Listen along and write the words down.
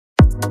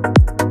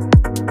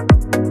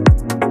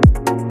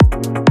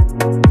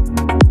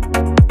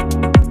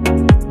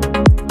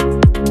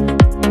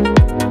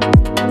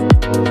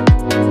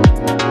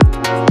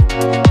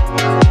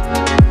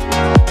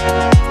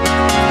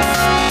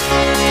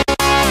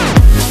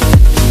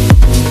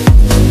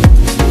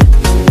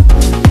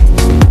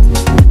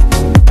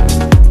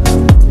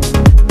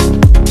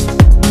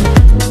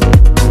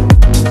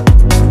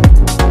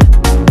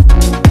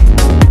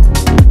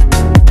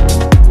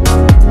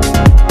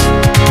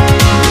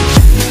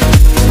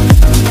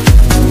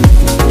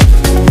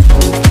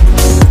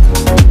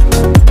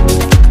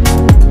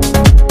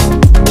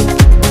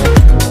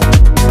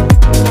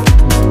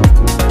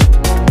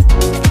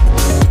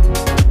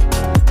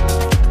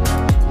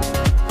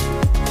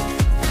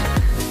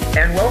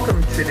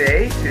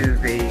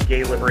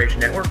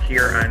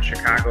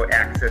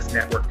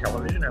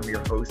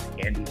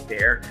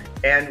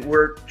And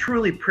we're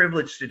truly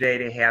privileged today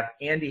to have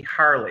Andy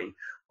Harley,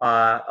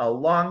 a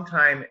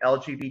longtime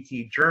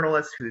LGBT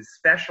journalist who's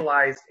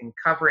specialized in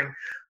covering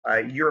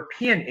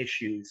European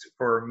issues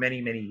for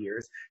many, many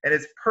years, and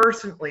has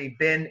personally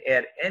been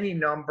at any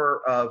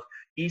number of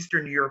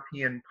Eastern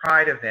European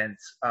Pride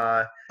events.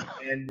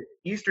 And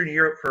Eastern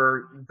Europe,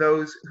 for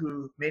those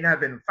who may not have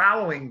been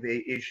following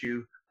the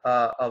issue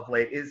of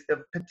late, is of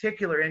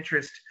particular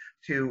interest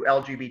to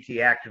LGBT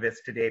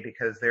activists today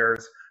because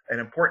there's an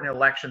important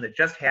election that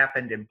just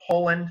happened in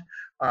Poland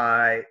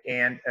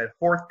and a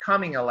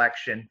forthcoming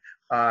election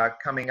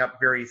coming up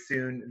very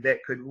soon that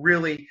could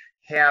really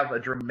have a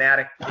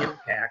dramatic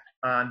impact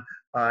on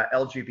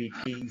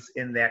LGBTs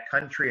in that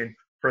country and,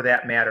 for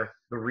that matter,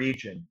 the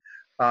region.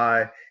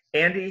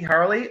 Andy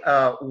Harley,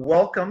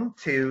 welcome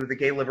to the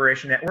Gay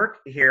Liberation Network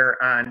here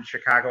on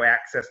Chicago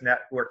Access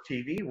Network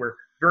TV. We're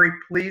very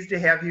pleased to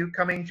have you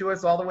coming to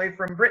us all the way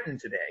from Britain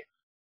today.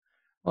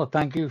 Well,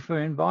 thank you for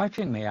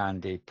inviting me,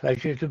 Andy.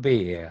 Pleasure to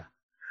be here.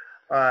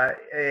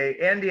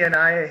 Andy and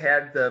I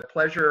had the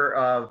pleasure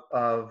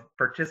of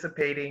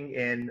participating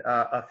in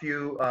a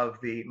few of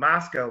the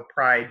Moscow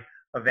Pride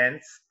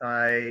events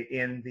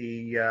in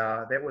the,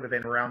 that would have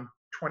been around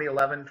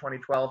 2011,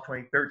 2012,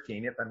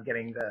 2013, if I'm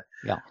getting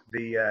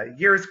the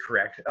years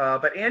correct.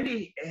 But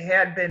Andy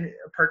had been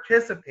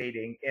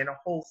participating in a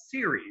whole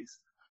series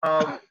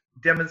of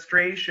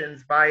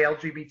demonstrations by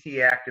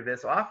LGBT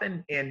activists,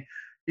 often in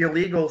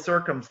illegal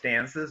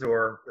circumstances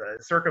or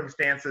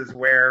circumstances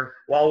where,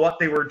 while what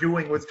they were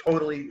doing was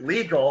totally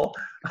legal,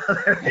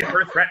 they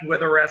were threatened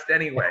with arrest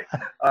anyway.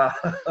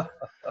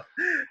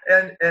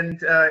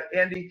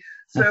 Andy,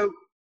 so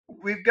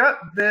we've got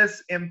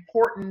this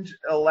important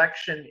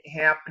election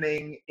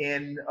happening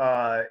in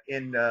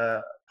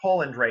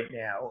Poland right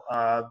now.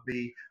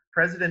 The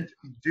President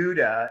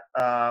Duda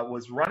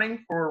was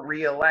running for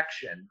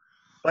re-election,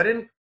 but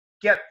didn't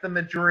get the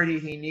majority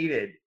he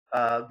needed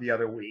the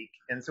other week,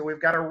 and so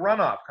we've got a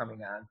runoff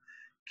coming on.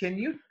 Can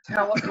you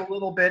tell us a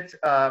little bit,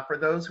 for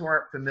those who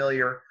aren't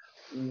familiar,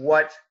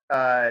 what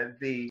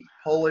the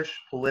Polish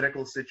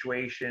political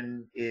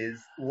situation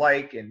is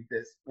like, and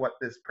what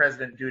this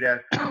President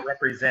Duda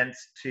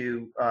represents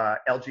to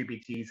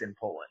LGBTs in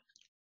Poland?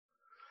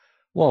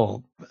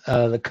 Well,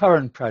 the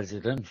current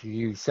president,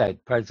 you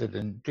said,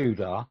 President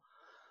Duda,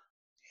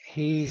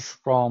 he's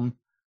from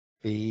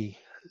the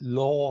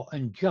Law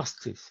and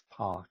Justice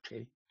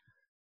Party,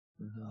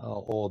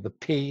 or the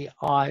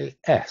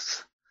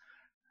PIS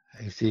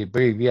is the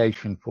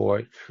abbreviation for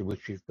it,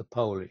 which is the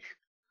Polish.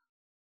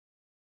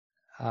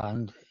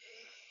 And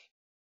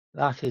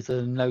that is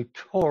a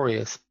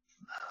notorious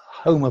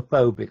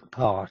homophobic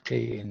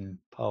party in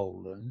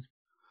Poland.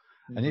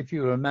 And if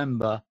you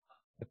remember,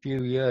 a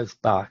few years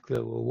back,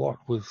 there were what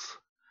was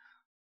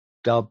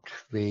dubbed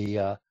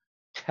the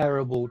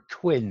terrible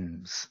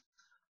twins,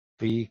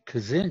 the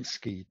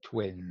Kaczynski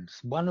twins,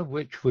 one of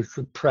which was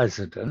the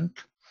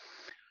president,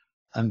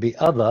 and the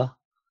other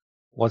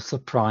was the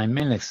prime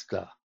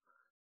minister.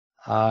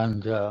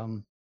 And,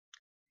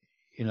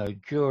 you know,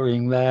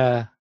 during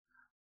their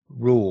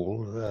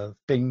rule,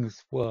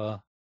 things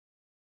were,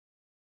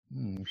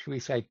 should we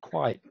say,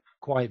 quite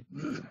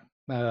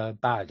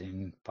bad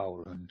in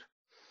Poland.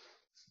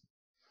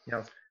 You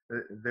know,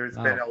 there's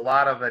been a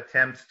lot of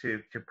attempts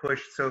to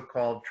push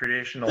so-called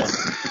traditional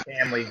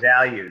family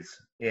values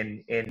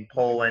in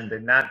Poland,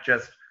 and not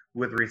just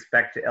with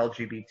respect to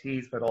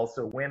LGBTs, but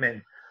also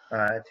women.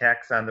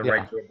 Attacks on the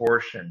right to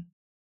abortion.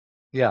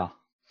 Yeah,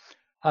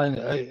 and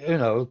you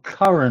know,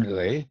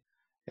 currently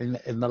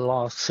in the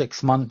last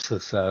 6 months or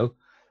so,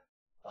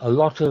 a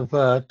lot of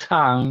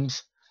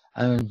towns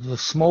and the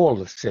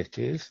smaller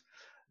cities,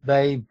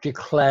 they've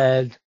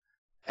declared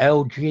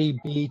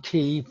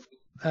LGBT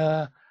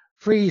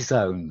free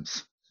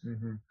zones.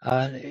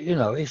 And you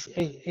know,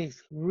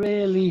 it's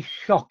really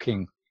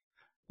shocking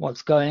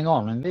what's going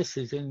on, and this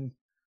is in,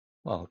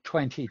 well,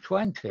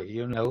 2020,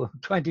 you know,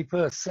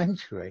 21st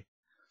century.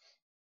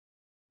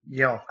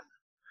 Yeah.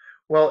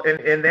 Well,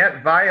 and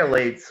that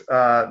violates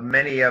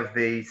many of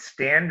the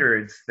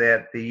standards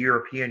that the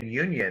European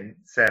Union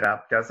set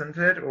up, doesn't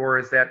it? Or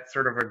is that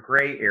sort of a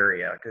gray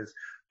area? Because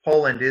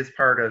Poland is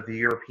part of the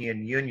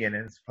European Union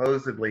and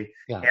supposedly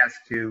has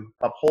to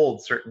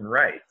uphold certain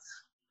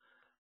rights.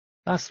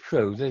 That's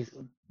true.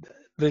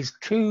 There's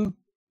two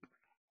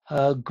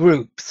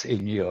groups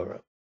in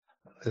Europe.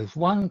 There's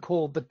one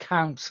called the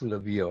Council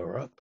of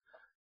Europe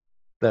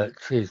that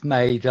is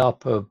made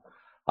up of,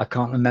 I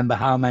can't remember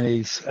how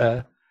many,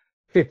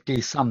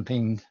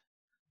 50-something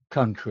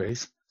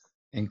countries,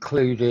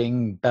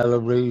 including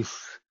Belarus,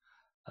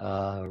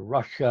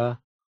 Russia,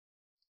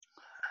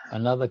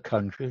 and other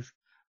countries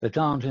that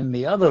aren't in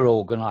the other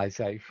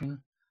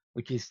organization,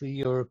 which is the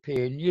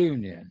European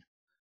Union.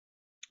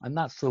 And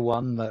that's the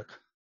one that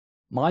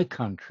my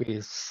country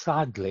is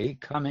sadly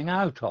coming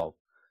out of.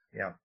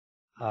 Yeah.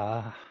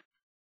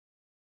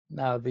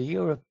 Now,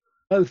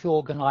 both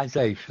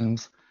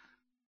organizations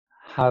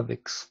have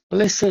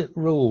explicit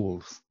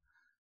rules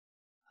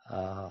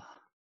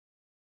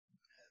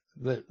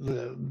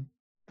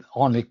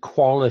on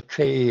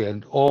equality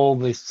and all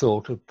this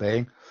sort of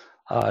thing.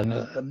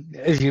 And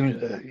as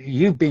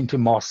you've been to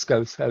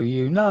Moscow, so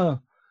you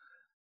know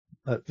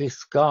that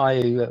this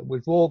guy that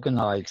was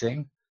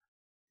organizing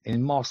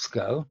in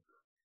Moscow,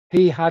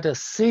 he had a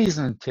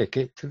season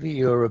ticket to the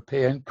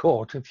European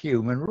Court of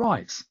Human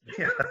Rights.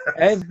 Yes.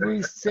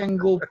 Every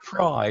single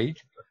pride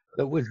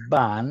that was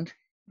banned,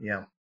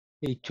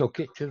 he took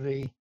it to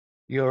the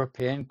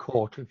European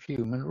Court of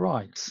Human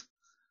Rights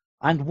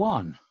and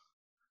won.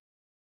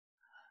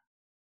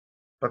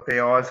 But they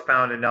always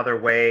found another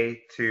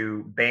way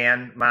to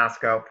ban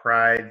Moscow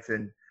prides.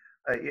 And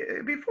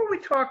before we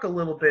talk a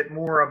little bit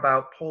more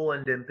about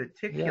Poland in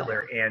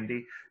particular,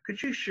 Andy,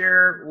 could you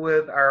share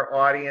with our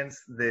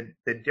audience the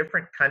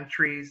different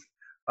countries'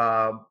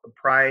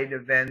 pride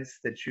events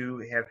that you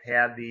have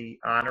had the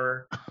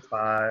honor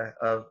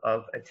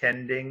of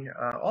attending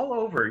all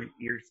over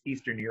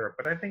Eastern Europe?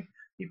 But I think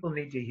people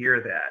need to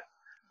hear that.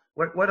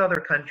 What other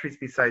countries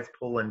besides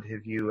Poland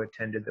have you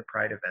attended the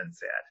pride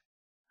events at?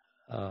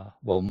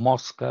 Well,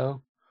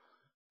 Moscow.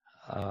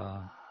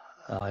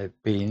 I've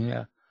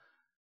been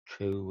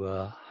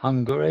to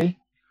Hungary.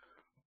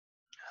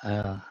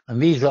 And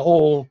these are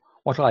all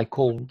what I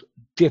call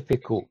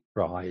difficult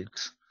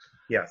prides.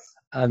 Yes.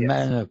 And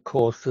then, of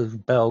course, there's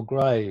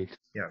Belgrade,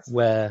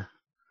 where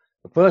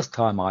the first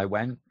time I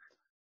went,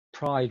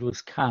 Pride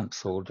was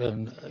cancelled,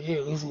 and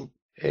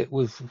it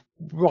was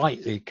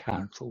rightly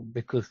cancelled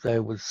because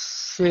there was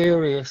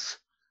serious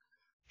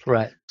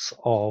threats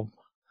of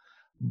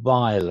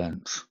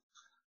violence,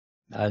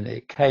 and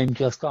it came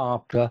just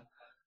after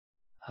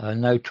a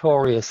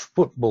notorious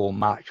football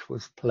match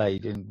was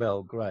played in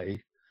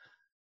Belgrade,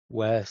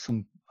 where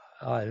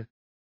I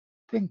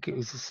think it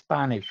was a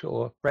Spanish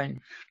or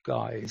French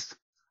guys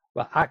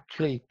were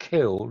actually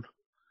killed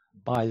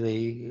by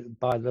the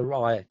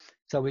riot.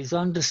 So it's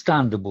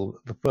understandable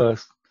that the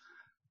first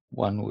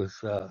one was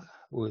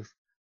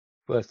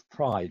first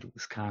Pride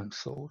was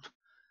cancelled.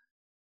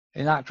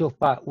 In actual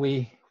fact,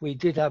 we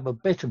did have a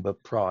bit of a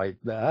pride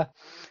there.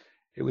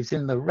 It was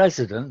in the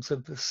residence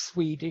of the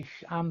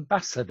Swedish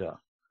ambassador.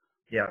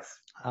 Yes.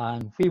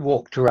 And we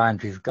walked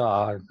around his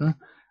garden,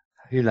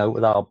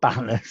 with our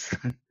banners.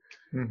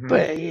 Mm-hmm.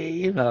 But,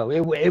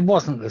 it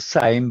wasn't the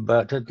same,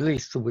 but at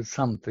least there was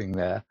something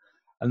there.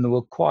 And there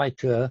were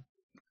quite a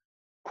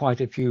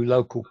few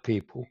local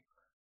people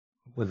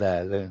were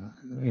there,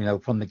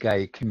 from the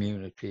gay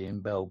community in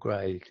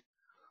Belgrade.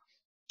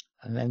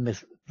 And then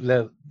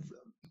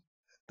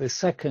the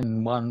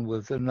second one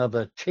was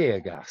another tear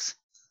gas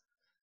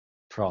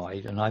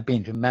pride, and I've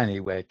been to many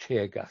where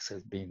tear gas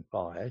has been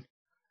fired.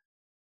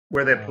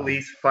 Were the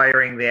police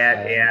firing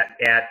that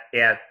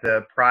at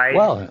the pride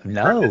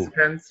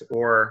participants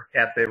or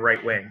at the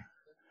right wing?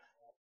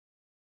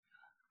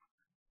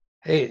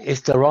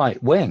 It's the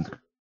right wing.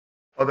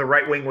 Oh, the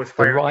right wing was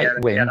firing. The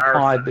right wing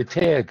fired the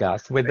tear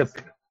gas with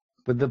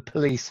the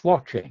police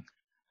watching.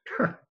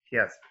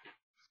 Yes.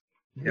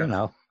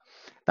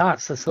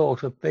 That's the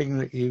sort of thing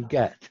that you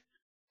get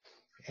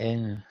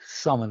in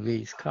some of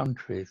these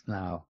countries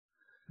now.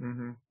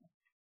 Mm-hmm.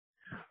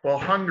 Well,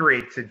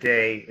 Hungary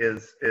today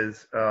is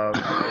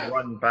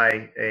run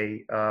by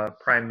a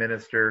prime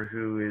minister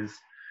who is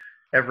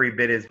every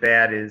bit as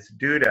bad as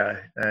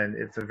Duda, and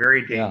it's a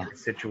very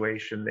dangerous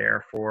situation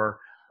there for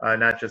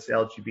not just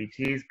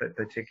LGBTs but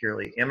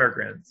particularly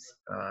immigrants.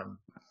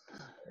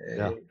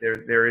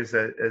 There is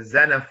a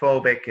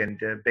xenophobic and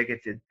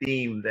bigoted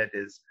theme that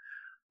has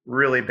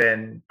really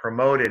been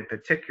promoted,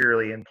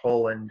 particularly in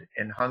Poland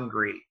and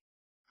Hungary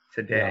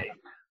today.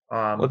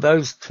 Well,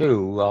 those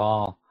two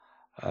are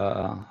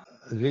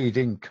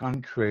leading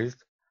countries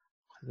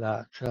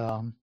that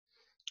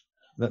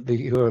the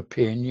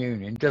European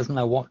Union doesn't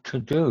know what to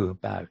do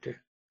about it.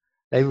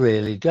 They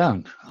really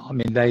don't. I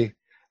mean,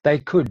 they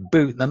could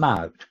boot them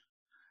out.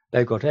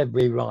 They've got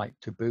every right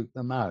to boot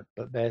them out,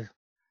 but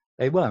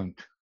they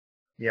won't.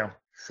 Yeah.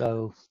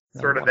 So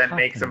sort of then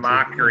makes a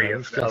mockery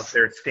of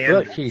their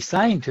standards. But she's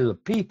saying to the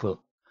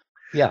people,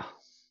 I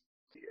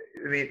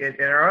mean, and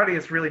our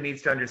audience really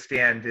needs to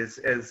understand is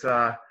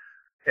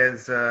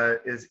as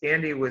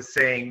Andy was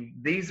saying,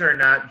 these are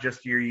not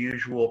just your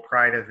usual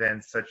pride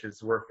events such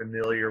as we're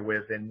familiar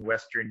with in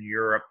Western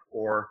Europe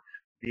or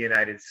the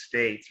United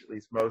States, at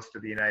least most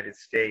of the United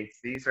States.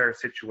 These are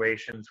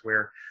situations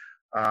where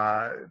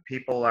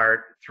people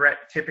are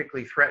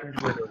typically threatened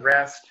with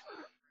arrest,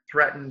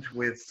 threatened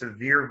with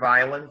severe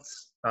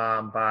violence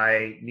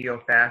by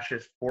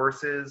neo-fascist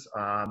forces.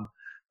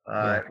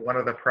 One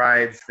of the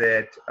prides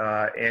that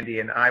Andy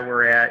and I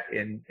were at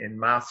in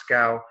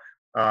Moscow,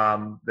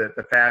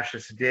 the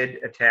fascists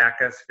did attack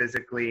us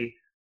physically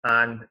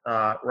on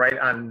right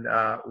on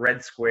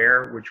Red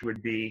Square, which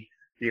would be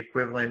the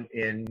equivalent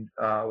in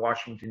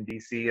Washington,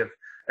 D.C. of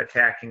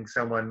attacking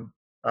someone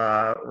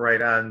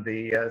right on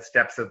the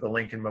steps of the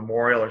Lincoln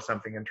Memorial or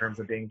something, in terms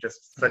of being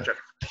just such a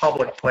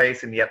public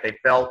place, and yet they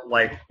felt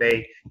like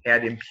they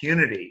had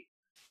impunity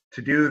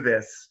to do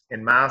this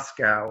in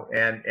Moscow,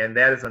 and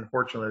that is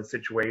unfortunately the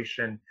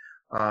situation,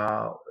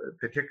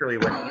 particularly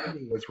when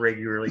Andy was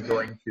regularly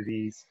going to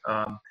these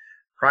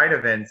pride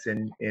events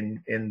in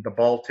the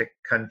Baltic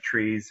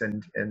countries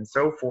and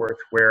so forth,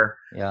 where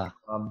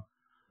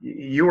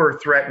you were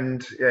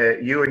threatened,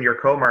 you and your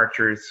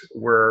co-marchers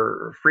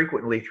were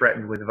frequently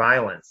threatened with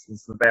violence.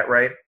 Isn't that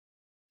right?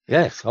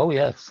 Yes. Oh,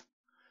 yes.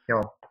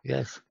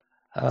 Yes.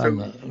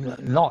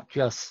 Not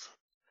just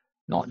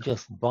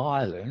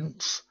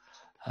violence,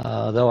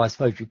 though I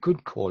suppose you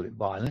could call it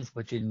violence,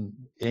 but in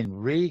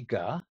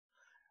Riga,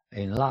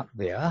 in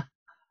Latvia,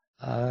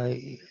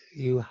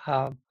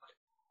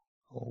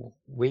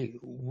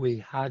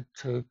 we had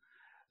to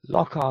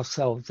lock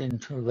ourselves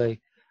into the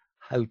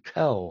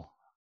hotel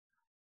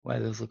where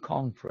there's a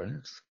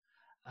conference,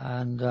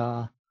 and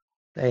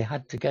they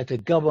had to get a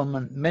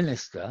government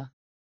minister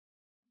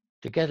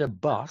to get a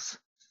bus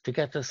to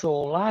get us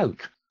all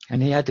out,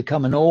 and he had to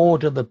come and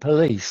order the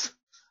police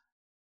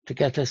to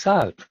get us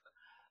out.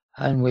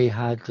 And we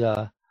had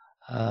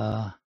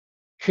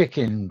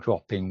chicken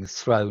droppings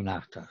thrown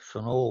at us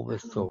and all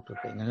this sort of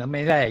thing. And I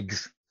mean,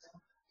 eggs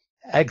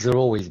are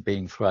always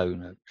being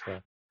thrown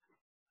at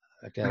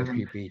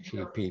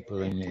LGBT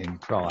people in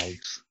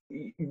prides.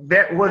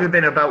 That would have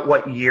been about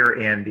what year,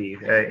 Andy,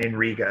 in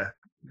Riga?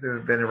 It would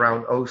have been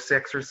around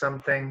 06 or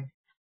something?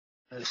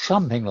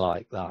 Something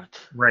like that.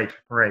 Right.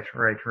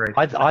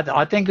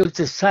 I think it was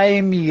the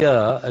same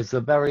year as the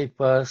very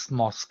first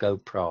Moscow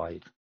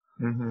Pride.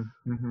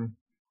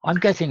 I'm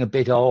getting a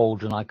bit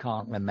old and I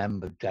can't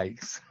remember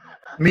dates.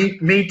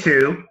 Me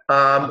too.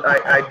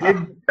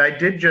 I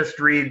did just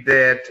read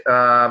that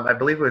I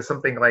believe it was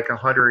something like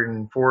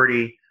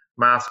 140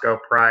 Moscow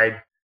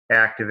Pride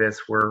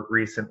activists were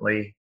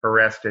recently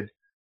arrested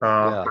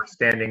for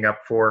standing up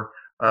for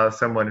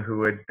someone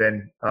who had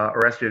been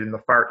arrested in the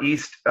far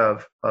east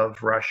of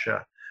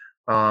Russia,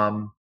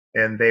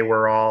 and they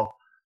were all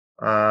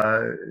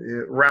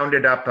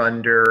rounded up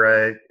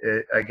under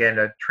again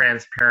a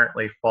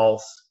transparently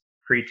false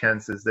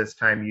pretenses, this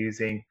time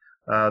using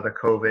the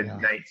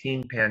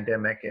COVID-19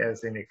 pandemic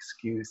as an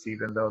excuse,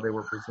 even though they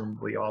were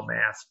presumably all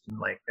masked and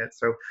like that.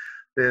 So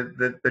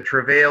the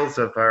travails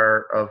of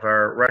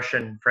our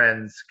Russian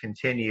friends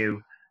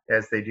continue,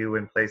 as they do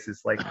in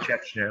places like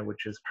Chechnya,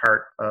 which is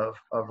part of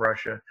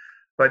Russia.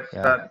 But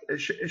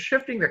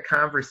shifting the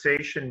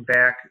conversation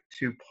back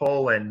to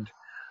Poland,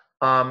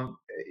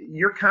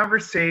 your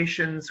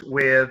conversations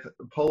with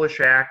Polish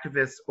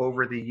activists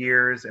over the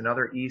years and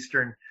other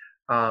Eastern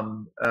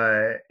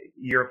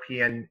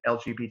European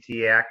LGBT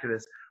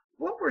activists,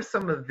 what were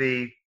some of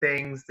the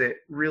things that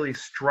really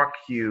struck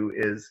you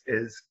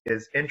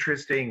as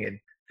interesting and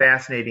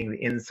fascinating, the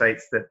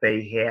insights that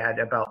they had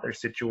about their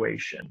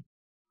situation?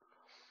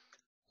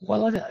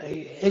 Well,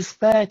 it's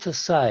fair to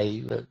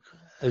say that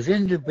as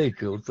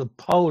individuals, the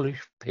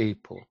Polish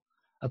people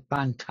are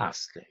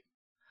fantastic.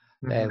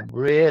 They're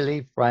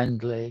really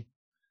friendly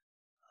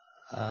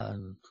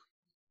and,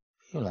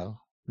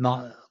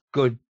 not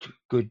good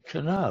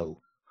to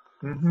know.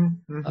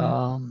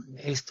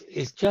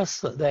 It's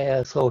just that they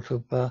are sort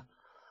of,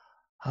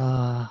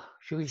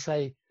 should we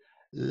say,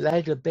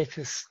 led a bit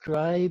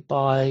astray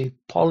by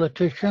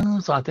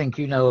politicians. I think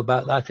you know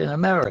about that in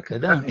America,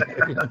 don't you?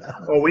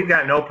 Well, we've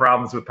got no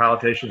problems with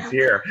politicians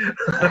here.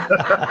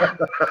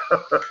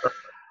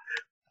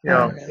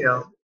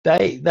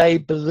 They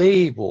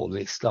believe all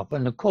this stuff,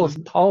 and of course,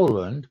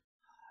 Poland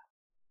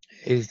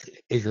is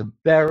a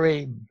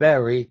very,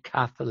 very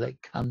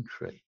Catholic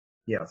country.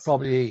 Yes,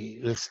 probably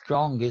the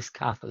strongest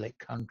Catholic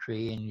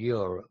country in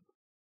Europe,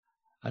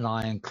 and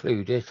I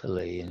include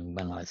Italy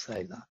when I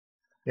say that.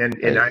 And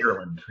in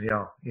Ireland,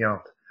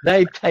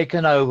 they've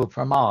taken over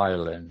from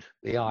Ireland,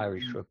 the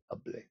Irish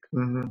Republic,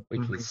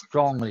 which was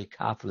strongly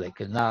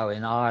Catholic, and now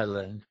in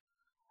Ireland,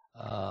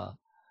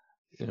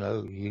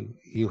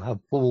 you have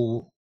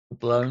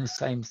full-blown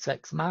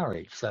same-sex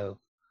marriage. So,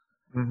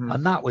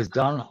 and that was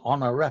done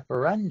on a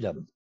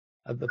referendum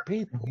of the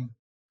people.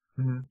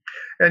 And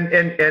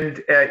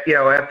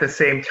at the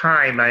same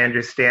time, I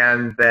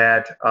understand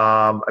that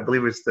I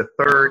believe it was the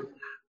third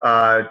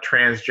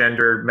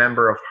transgender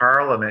member of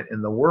parliament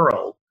in the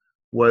world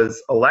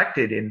was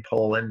elected in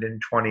Poland in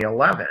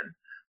 2011.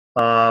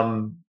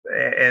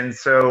 And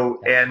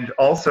so, and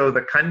also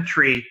the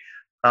country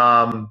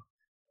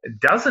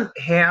doesn't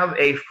have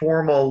a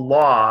formal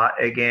law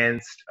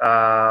against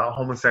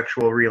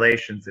homosexual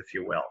relations, if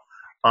you will,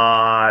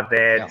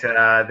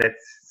 that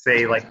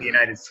say like the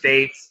United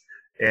States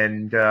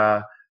and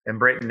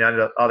Britain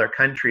and other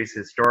countries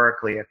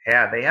historically have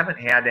had. They haven't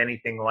had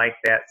anything like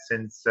that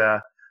since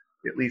at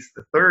least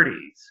the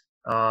 30s.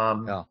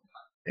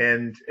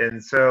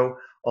 And so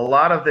a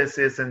lot of this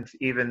isn't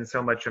even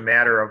so much a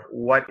matter of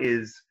what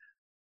is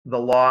the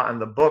law on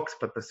the books,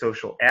 but the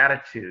social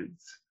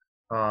attitudes.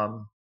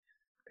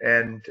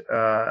 And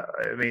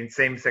I mean,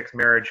 same-sex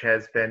marriage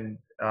has been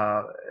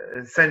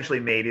essentially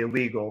made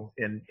illegal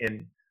in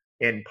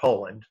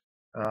Poland,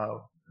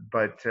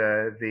 but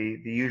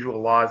the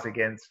usual laws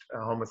against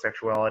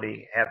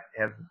homosexuality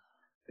have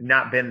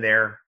not been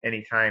there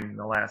any time in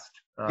the last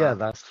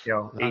that's 8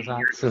 years.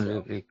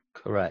 Absolutely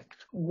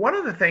correct. One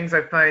of the things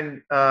I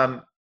find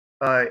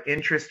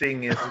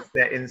interesting is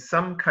that in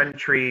some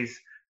countries,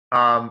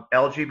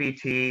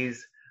 LGBTs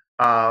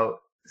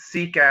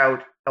seek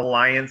out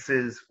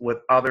alliances with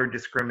other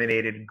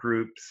discriminated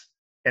groups.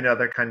 In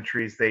other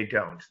countries, they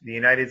don't. The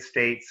United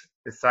States,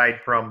 aside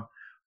from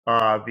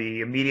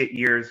the immediate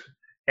years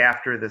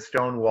after the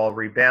Stonewall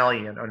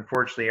Rebellion,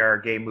 unfortunately, our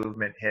gay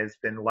movement has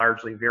been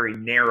largely very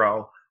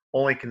narrow,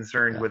 only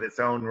concerned with its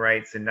own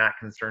rights and not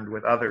concerned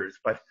with others.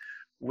 But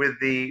with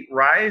the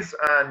rise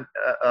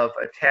of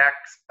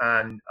attacks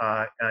on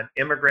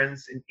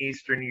immigrants in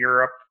Eastern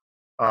Europe,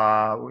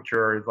 which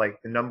are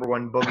like the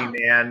 --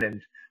 boogeyman,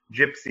 and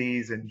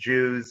gypsies and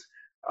Jews,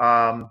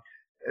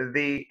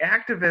 the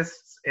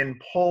activists in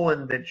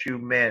Poland that you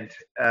met,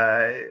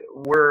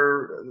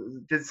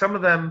 did some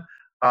of them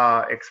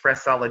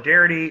express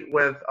solidarity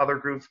with other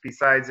groups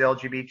besides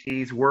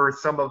LGBTs? Were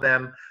some of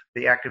them,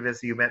 the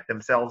activists you met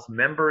themselves,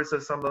 members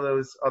of some of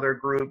those other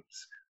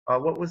groups?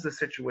 What was the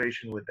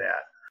situation with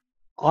that?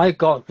 I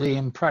got the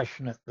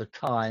impression at the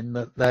time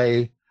that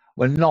they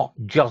were not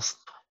just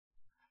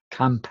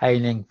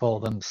campaigning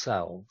for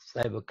themselves,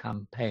 they were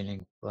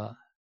campaigning for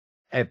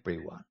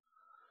everyone.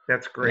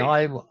 That's great.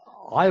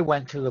 I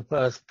went to the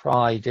first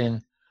Pride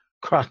in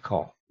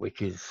Krakow,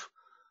 which is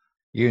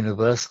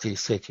university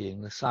city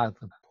in the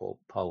south of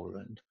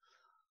Poland.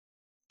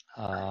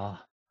 And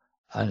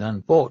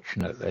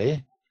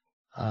unfortunately,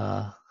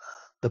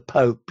 the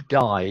Pope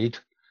died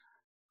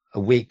a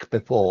week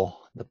before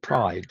the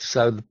Pride.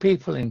 So the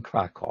people in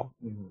Krakow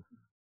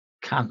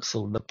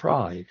cancelled the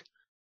Pride.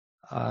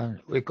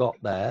 We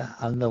got there,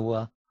 and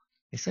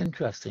it's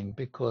interesting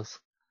because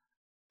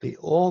the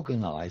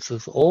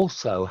organisers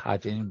also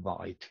had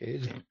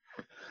invited,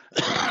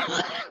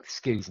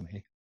 excuse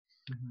me,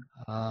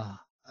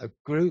 a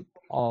group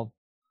of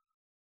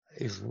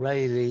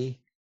Israeli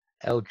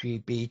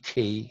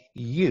LGBT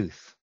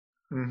youth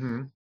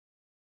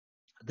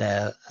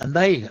there, and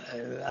they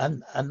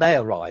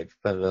arrived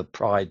for the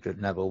Pride that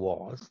never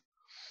was,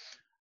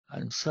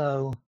 and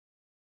so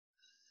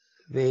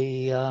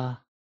the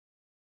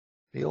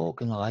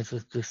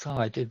organisers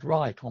decided,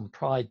 right, on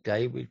Pride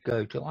Day we'd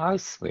go to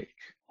Auschwitz.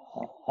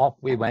 Off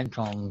we went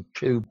on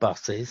 2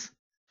 buses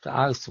to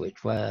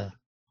Auschwitz, where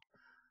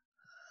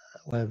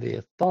the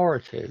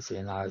authorities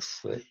in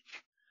Auschwitz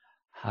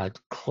had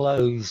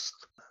closed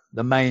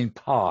the main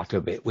part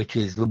of it, which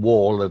is the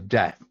wall of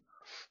death.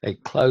 They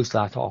closed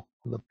that off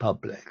to the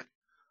public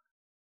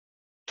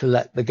to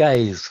let the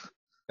gays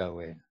go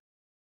in.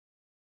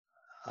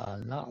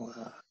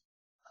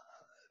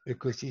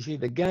 Because you see,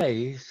 the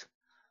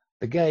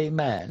gay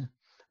men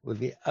were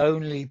the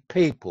only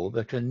people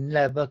that are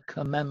never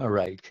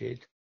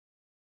commemorated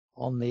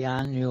on the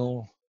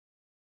annual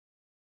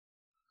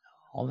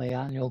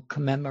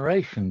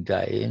commemoration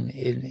day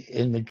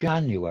in the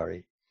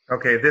January.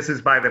 Okay, this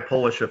is by the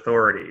Polish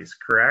authorities,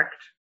 correct?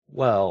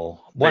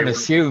 Well, one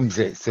assumes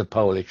it's the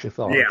Polish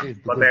authorities.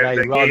 Yeah, but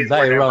the gays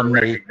were never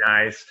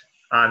recognized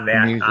on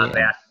that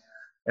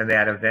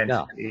event.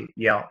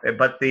 Yeah,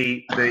 but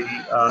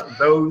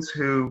those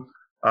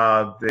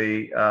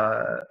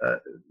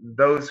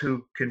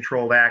who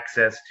controlled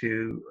access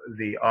to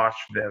the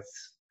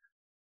Auschwitz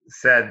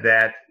said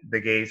that the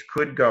gays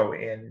could go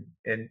in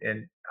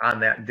on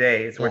that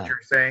day. Is what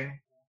you're saying?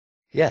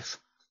 Yes.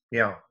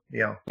 Yeah.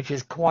 Which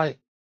is quite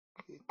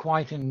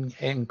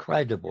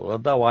incredible.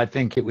 Although I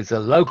think it was a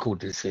local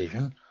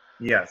decision.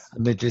 Yes.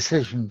 And the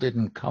decision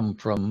didn't come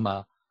from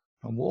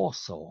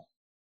Warsaw.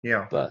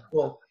 Yeah. But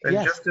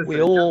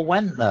we all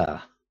went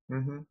there,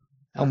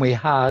 and we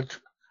had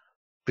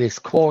this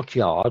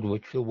courtyard,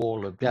 which the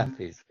Wall of Death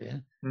is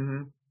in,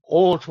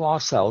 all to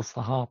ourselves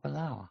for half an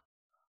hour.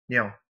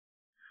 Yeah.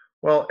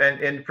 Well,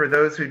 and for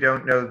those who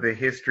don't know the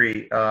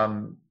history,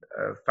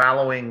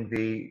 following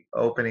the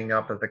opening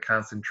up of the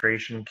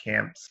concentration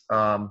camps,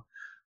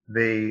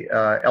 the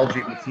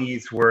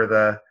LGBTs were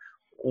the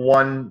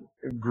one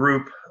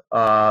group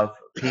of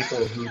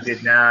people who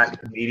did not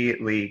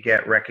immediately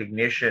get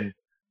recognition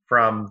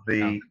from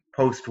the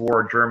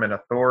post-war German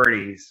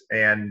authorities,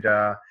 and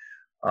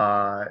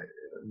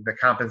the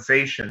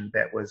compensation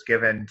that was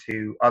given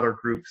to other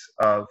groups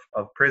of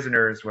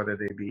prisoners, whether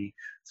they be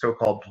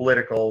so-called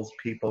politicals,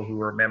 people who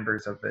were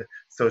members of the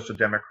social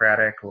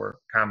democratic or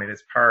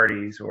communist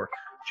parties, or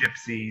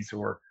gypsies,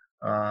 or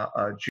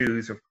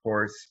Jews, of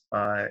course,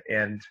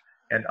 and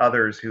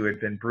others who had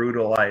been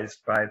brutalized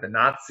by the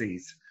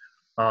Nazis.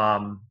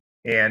 And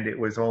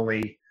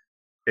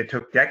it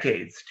took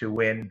decades to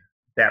win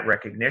that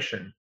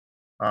recognition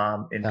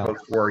in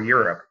post-war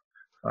Europe.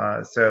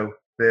 So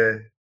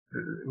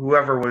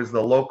whoever was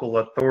the local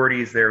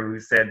authorities there who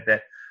said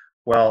that,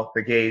 well,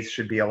 the gays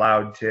should be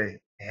allowed to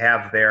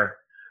have their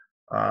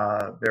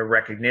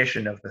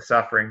recognition of the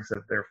sufferings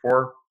of their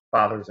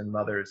forefathers and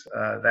mothers,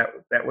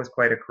 that was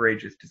quite a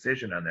courageous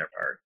decision on their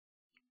part.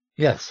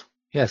 Yes,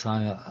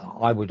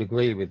 I would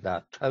agree with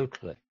that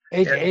totally.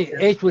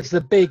 It was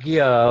the big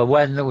year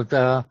when there was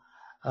the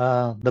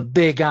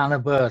big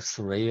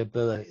anniversary of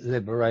the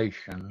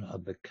liberation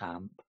of the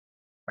camp.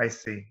 I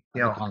see.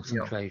 The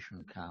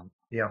concentration camp.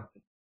 Yeah.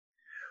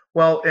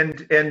 Well, and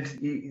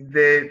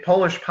the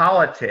Polish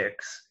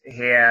politics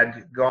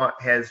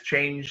has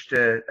changed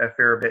a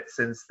fair bit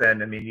since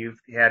then. I mean,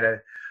 you've had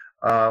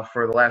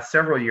for the last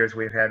several years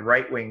we've had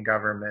right-wing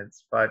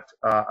governments, but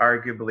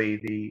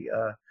arguably the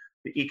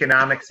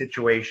economic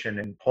situation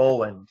in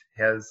Poland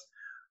has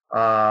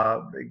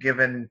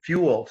given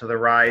fuel to the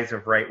rise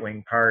of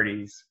right-wing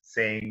parties,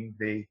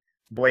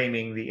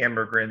 blaming the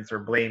immigrants, or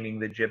blaming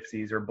the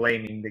gypsies, or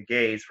blaming the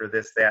gays for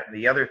this, that, and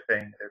the other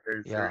thing.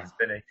 There's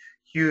been a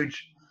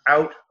huge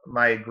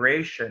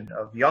out-migration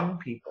of young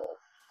people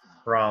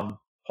from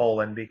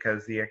Poland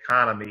because the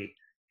economy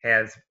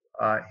has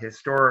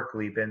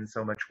historically been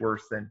so much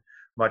worse than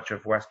much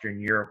of Western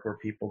Europe where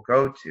people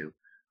go to.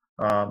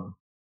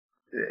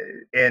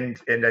 And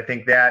I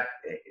think that,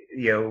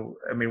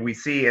 I mean, we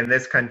see in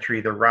this country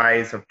the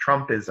rise of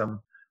Trumpism.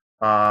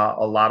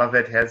 A lot of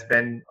it has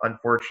been,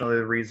 unfortunately,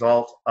 the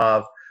result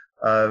of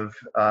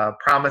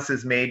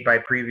promises made by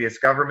previous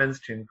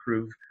governments to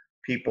improve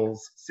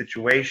people's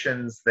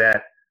situations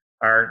that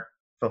aren't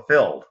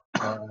fulfilled,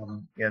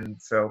 and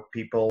so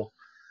people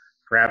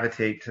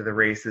gravitate to the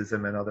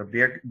racism and other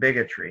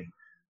bigotry.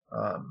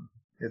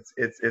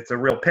 It's a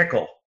real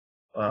pickle,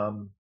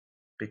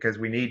 because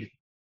we need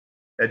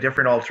a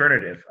different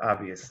alternative,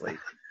 obviously.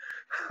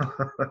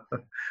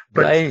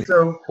 But right.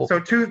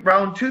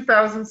 Around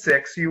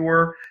 2006, you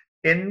were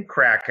in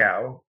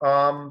Krakow.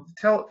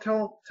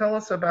 Tell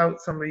us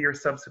about some of your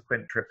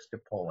subsequent trips to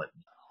Poland.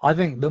 I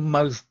think the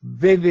most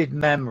vivid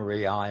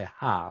memory I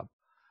have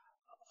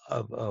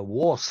of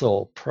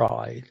Warsaw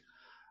Pride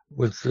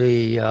was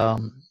the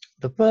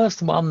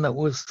first one that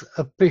was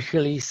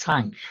officially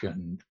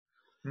sanctioned.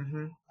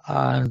 Mm-hmm.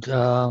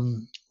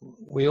 And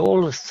we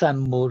all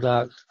assembled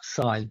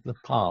outside the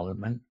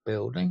Parliament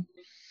building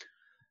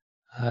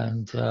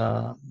and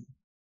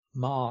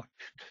marched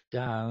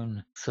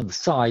down some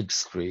side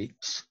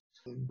streets.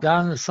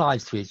 Down the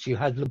side streets, you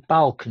had the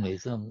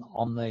balconies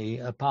on the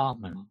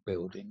apartment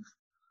buildings.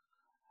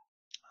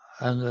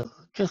 And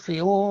just the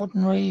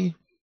ordinary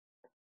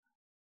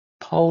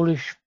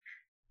Polish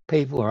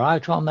people were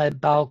out on their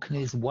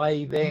balconies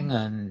waving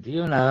and,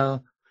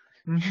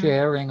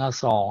 cheering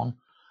us on.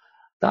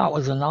 That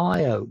was an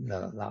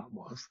eye-opener, that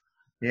was.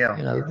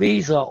 Yeah.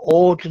 These are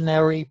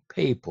ordinary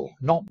people,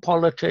 not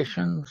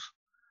politicians,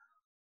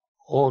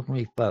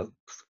 ordinary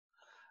folks.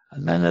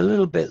 And then a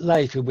little bit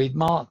later, we'd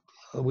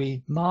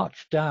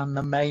marched down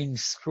the main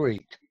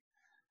street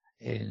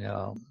in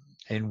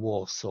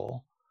Warsaw,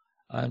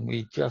 and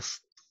we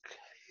just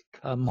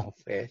come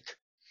off it.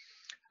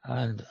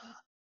 And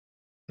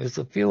as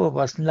a few of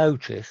us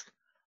noticed,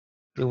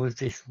 there was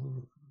this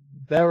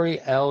very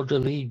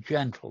elderly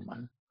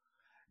gentleman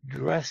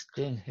dressed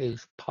in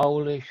his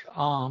Polish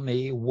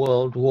Army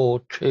World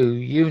War II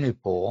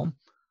uniform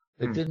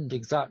that didn't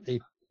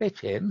exactly fit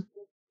him,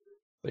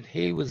 but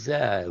he was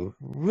there,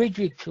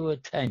 rigid to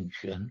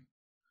attention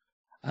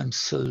and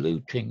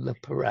saluting the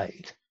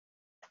parade.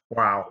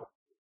 Wow.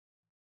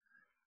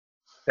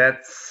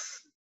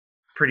 That's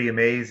pretty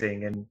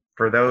amazing. And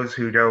for those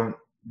who don't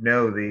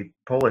know, the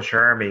Polish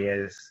army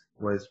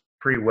was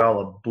pretty well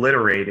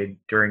obliterated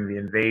during the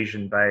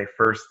invasion by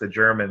first the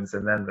Germans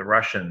and then the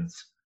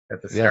Russians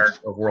at the start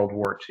of World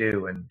War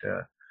II, and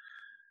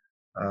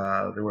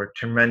there were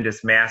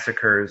tremendous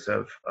massacres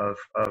of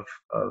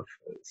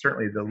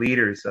certainly the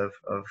leaders of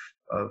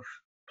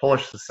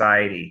Polish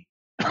society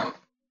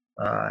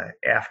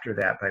after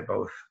that by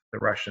both the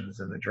Russians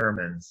and the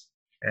Germans.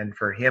 And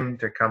for him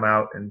to come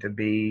out and to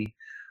be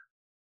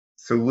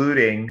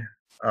saluting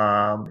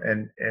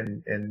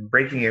and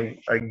breaking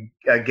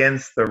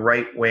against the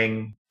right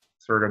wing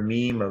sort of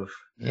meme of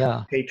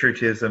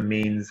patriotism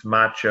means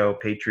macho,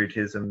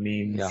 patriotism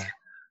means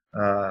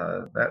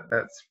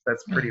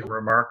that's pretty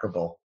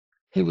remarkable.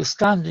 He was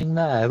standing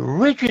there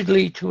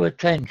rigidly to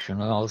attention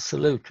while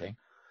saluting,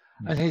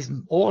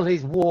 and all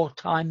his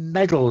wartime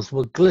medals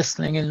were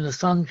glistening in the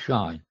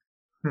sunshine.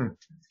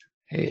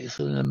 It's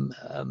an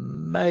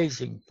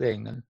amazing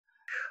thing.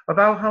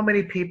 About how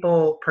many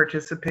people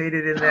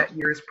participated in that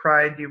year's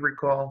Pride, do you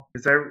recall?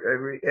 Because I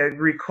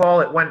recall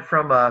it went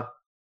from a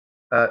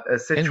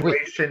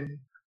situation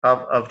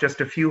of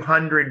just a few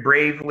hundred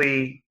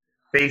bravely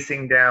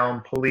facing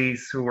down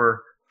police who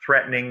were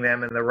threatening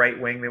them and the right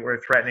wing that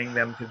were threatening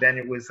them, to then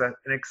it was an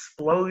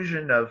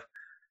explosion of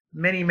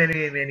many,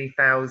 many, many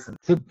thousands.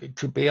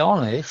 To be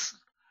honest,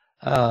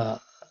 yeah,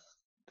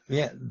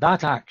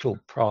 that actual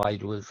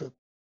Pride was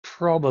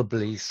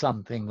probably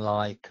something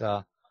like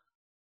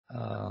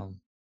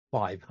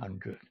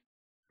 500.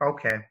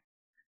 Okay.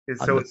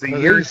 So And it's the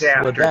years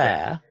after were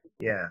there.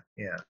 Yeah,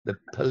 yeah. The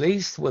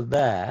police were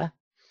there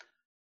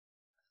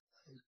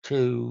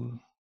to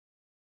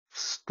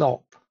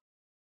stop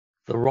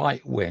the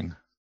right wing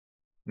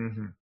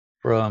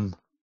from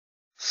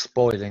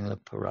spoiling the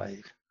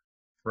parade.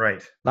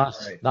 Right.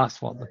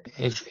 That's what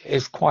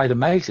it's quite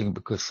amazing,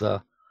 because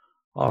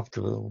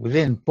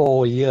within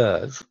 4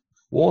 years,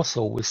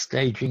 Warsaw was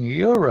staging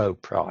Euro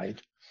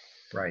Pride,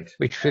 right,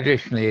 which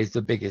traditionally is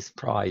the biggest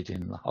pride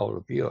in the whole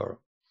of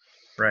Europe.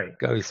 Right.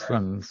 Goes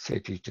from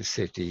city to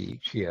city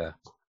each year.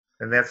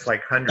 And that's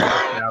like hundreds of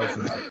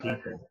thousands of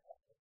people.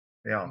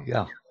 Yeah.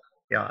 Yeah.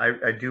 Yeah,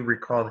 I do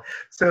recall that.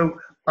 So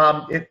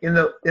in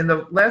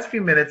the last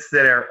few minutes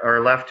that are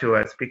left to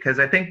us, because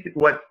I think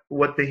what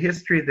the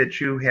history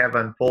that you have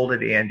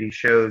unfolded, Andy,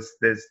 shows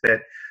is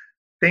that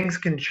things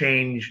can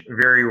change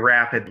very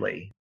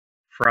rapidly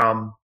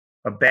from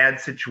a bad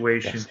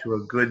situation to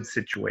a good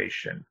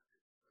situation.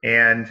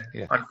 And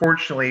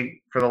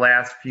unfortunately, for the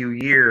last few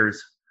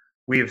years,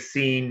 we have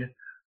seen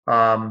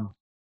a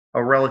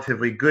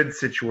relatively good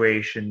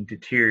situation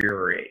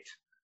deteriorate.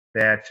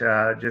 That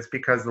just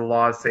because the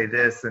laws say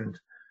this and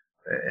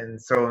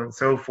so on and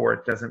so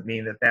forth doesn't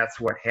mean that that's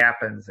what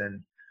happens.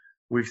 And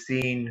we've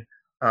seen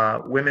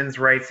women's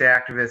rights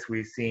activists,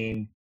 we've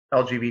seen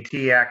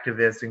LGBT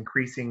activists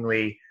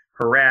increasingly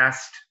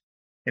harassed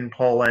in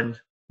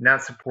Poland,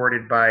 not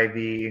supported by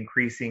the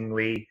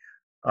increasingly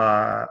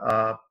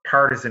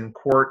partisan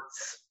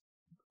courts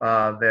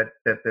that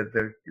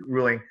the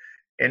ruling.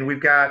 And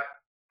we've got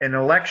an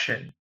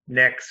election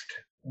next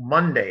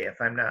Monday, if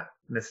I'm not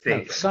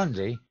mistaken.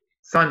 No,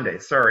 Sunday,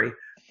 sorry.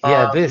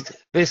 Yeah,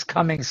 this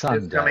coming Sunday.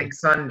 This coming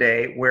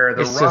Sunday, where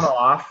the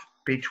runoff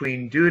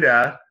between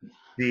Duda,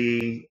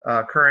 the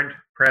current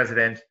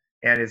president,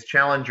 and his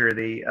challenger,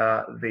 the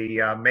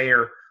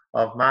mayor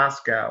of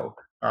Moscow.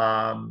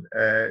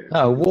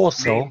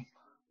 Warsaw.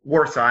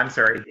 Warsaw, I'm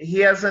sorry.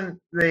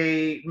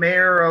 The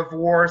mayor of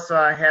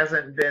Warsaw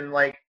hasn't been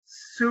like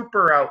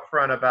super out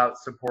front about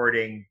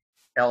supporting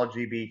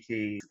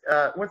LGBT.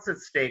 What's at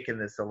stake in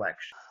this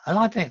election? And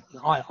I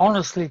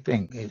honestly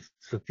think it's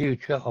the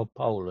future of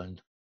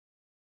Poland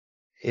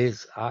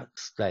is at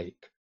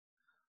stake.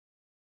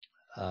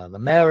 The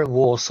mayor of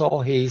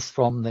Warsaw, he's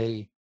from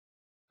the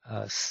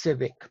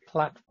Civic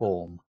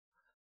Platform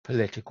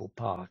political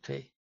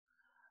party,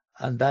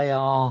 and they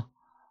are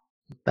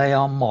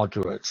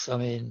moderates. I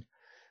mean,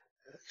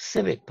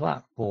 Civic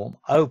Platform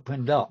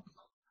opened up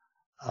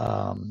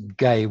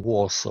gay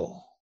Warsaw.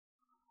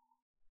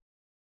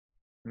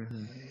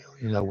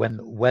 You know,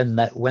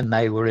 when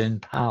they were in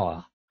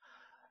power.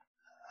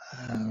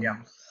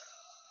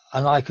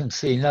 And I can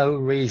see no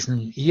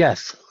reason.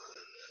 Yes,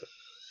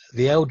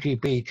 the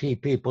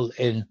LGBT people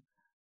in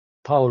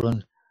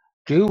Poland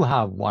do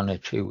have one or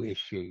two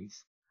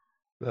issues,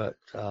 but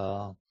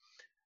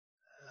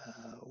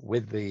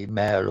with the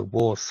mayor of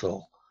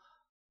Warsaw,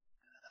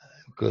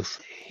 because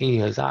he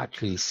has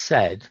actually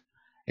said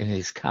in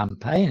his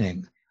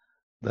campaigning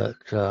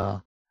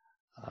that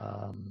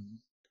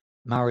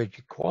marriage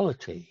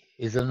equality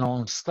is a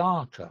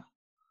non-starter.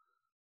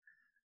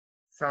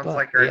 Sounds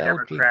like our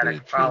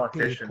Democratic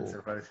politicians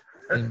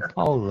in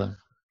Poland.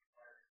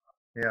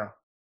 Yeah.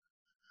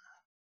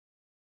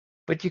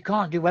 But you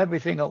can't do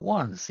everything at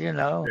once, you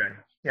know.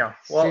 Yeah.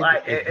 Well,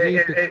 I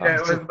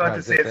was about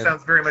to say it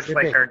sounds very much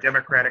like our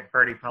Democratic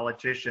Party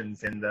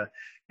politicians in the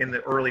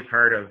early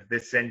part of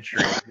this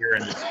century here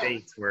in the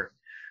States, where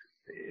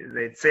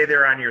they'd say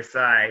they're on your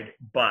side,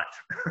 but.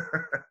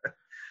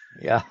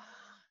 Yeah.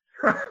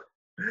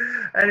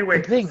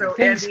 Anyway, things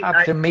Andy,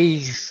 have to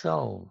move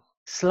so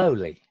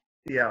slowly.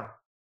 Yeah.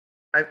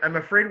 I'm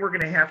afraid we're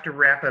going to have to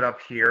wrap it up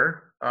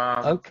here.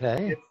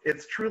 Okay.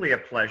 It's truly a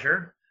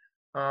pleasure.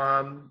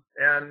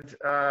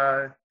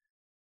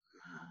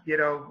 You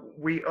know,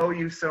 we owe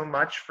you so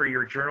much for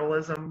your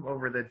journalism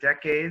over the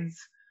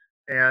decades,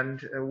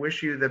 and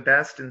wish you the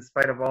best in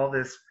spite of all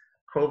this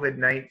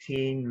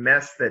COVID-19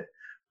 mess that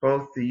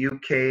both the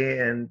UK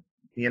and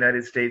the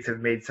United States have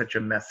made such a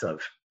mess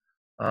of.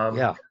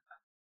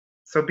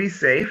 So be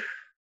safe,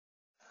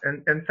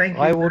 and thank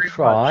you. I will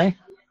try, much.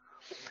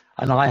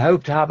 And I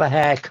hope to have a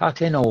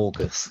haircut in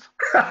August.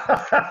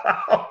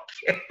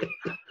 Okay.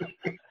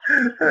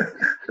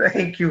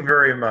 Thank you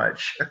very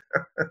much.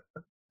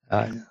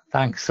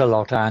 Thanks a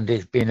lot, Andy.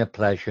 It's been a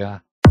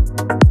pleasure.